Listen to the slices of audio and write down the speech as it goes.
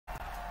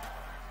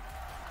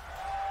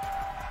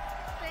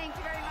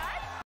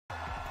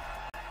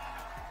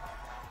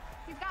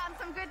gotten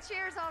some good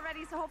cheers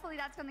already, so hopefully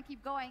that's going to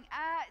keep going.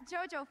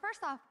 Jojo,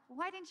 first off,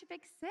 why didn't you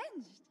pick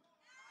Singed?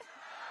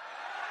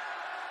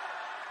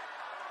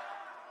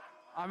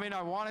 I mean,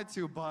 I wanted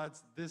to, but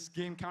this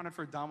game counted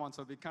for down one,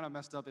 so it'd be kind of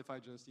messed up if I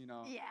just,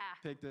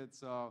 picked it.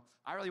 So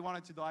I really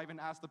wanted to, though. I even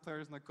asked the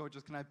players and the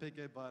coaches, can I pick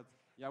it? But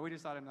yeah, we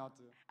decided not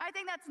to. I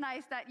think that's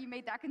nice that you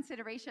made that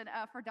consideration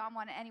for Dom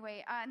 1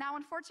 anyway. Now,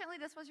 unfortunately,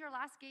 this was your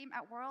last game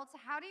at Worlds.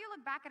 How do you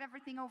look back at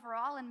everything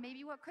overall, and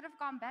maybe what could have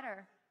gone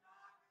better?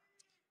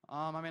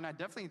 I mean, I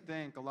definitely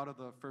think a lot of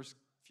the first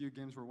few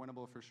games were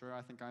winnable for sure.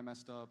 I think I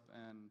messed up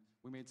and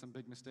we made some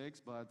big mistakes,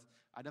 but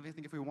I definitely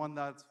think if we won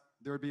that,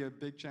 there would be a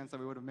big chance that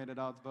we would have made it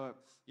out. But,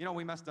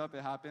 we messed up,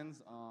 it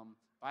happens.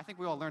 But I think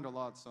we all learned a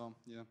lot, so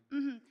yeah.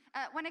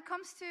 When it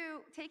comes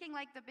to taking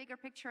the bigger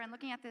picture and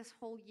looking at this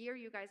whole year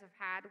you guys have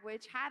had,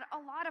 which had a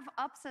lot of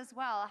ups as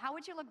well, how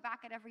would you look back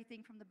at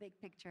everything from the big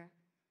picture?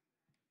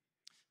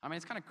 I mean,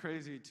 it's kind of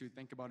crazy to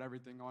think about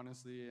everything,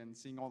 honestly, and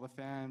seeing all the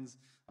fans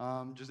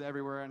just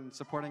everywhere and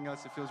supporting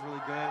us. It feels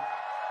really good.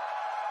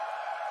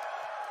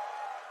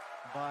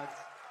 But,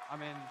 I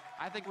mean,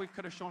 I think we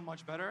could have shown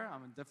much better. I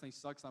mean, it definitely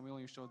sucks that we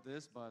only showed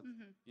this, but,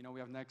 we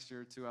have next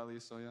year too, at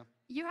least, so yeah.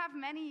 You have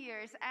many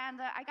years,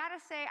 and I gotta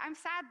say, I'm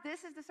sad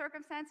this is the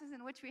circumstances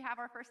in which we have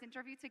our first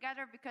interview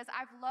together, because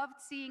I've loved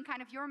seeing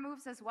kind of your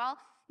moves as well,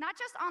 not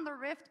just on the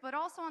Rift, but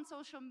also on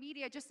social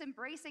media, just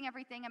embracing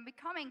everything and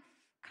becoming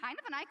kind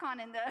of an icon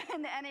in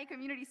the NA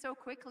community so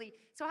quickly.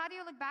 So how do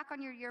you look back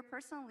on your year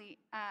personally,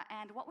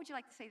 and what would you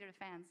like to say to the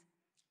fans?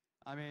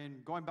 I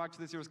mean, going back to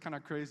this year was kind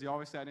of crazy.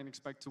 Obviously, I didn't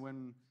expect to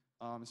win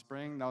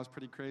Spring. That was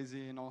pretty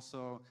crazy. And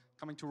also,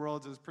 coming to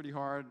Worlds is pretty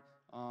hard.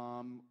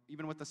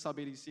 Even with the sub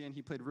ADC, and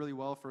he played really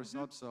well for a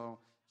sub, so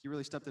he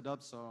really stepped it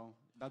up, so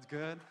that's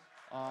good.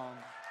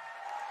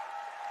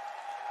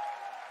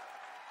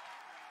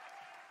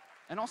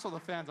 And also the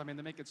fans, I mean,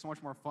 they make it so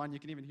much more fun. You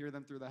can even hear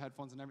them through the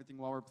headphones and everything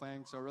while we're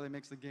playing, so it really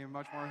makes the game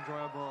much more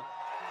enjoyable.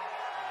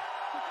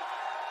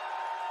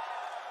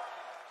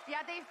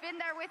 Yeah, they've been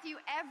there with you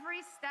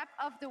every step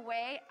of the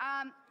way.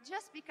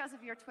 Just because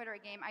of your Twitter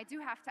game, I do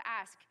have to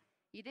ask,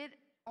 you did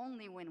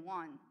only win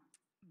one,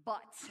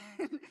 but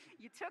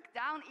you took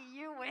down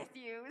EU with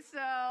you,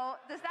 so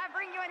does that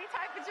bring you any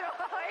type of joy?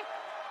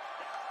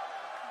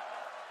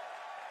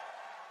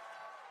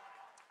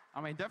 I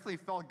mean, it definitely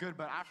felt good,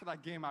 but after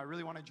that game, I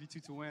really wanted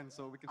G2 to win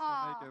so we can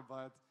still make it,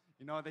 but,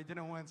 they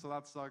didn't win, so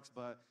that sucks,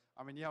 but,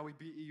 I mean, yeah, we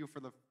beat EU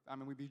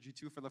we beat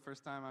G2 for the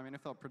first time. I mean,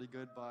 it felt pretty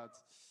good, but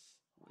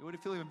it would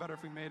feel even better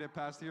if we made it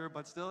past here,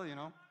 but still, A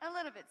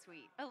little bit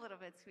sweet, a little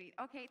bit sweet.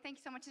 Okay, thank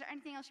you so much. Is there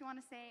anything else you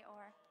want to say,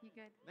 or you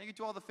good? Thank you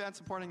to all the fans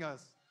supporting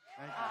us.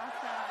 Thank you.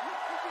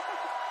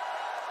 Awesome.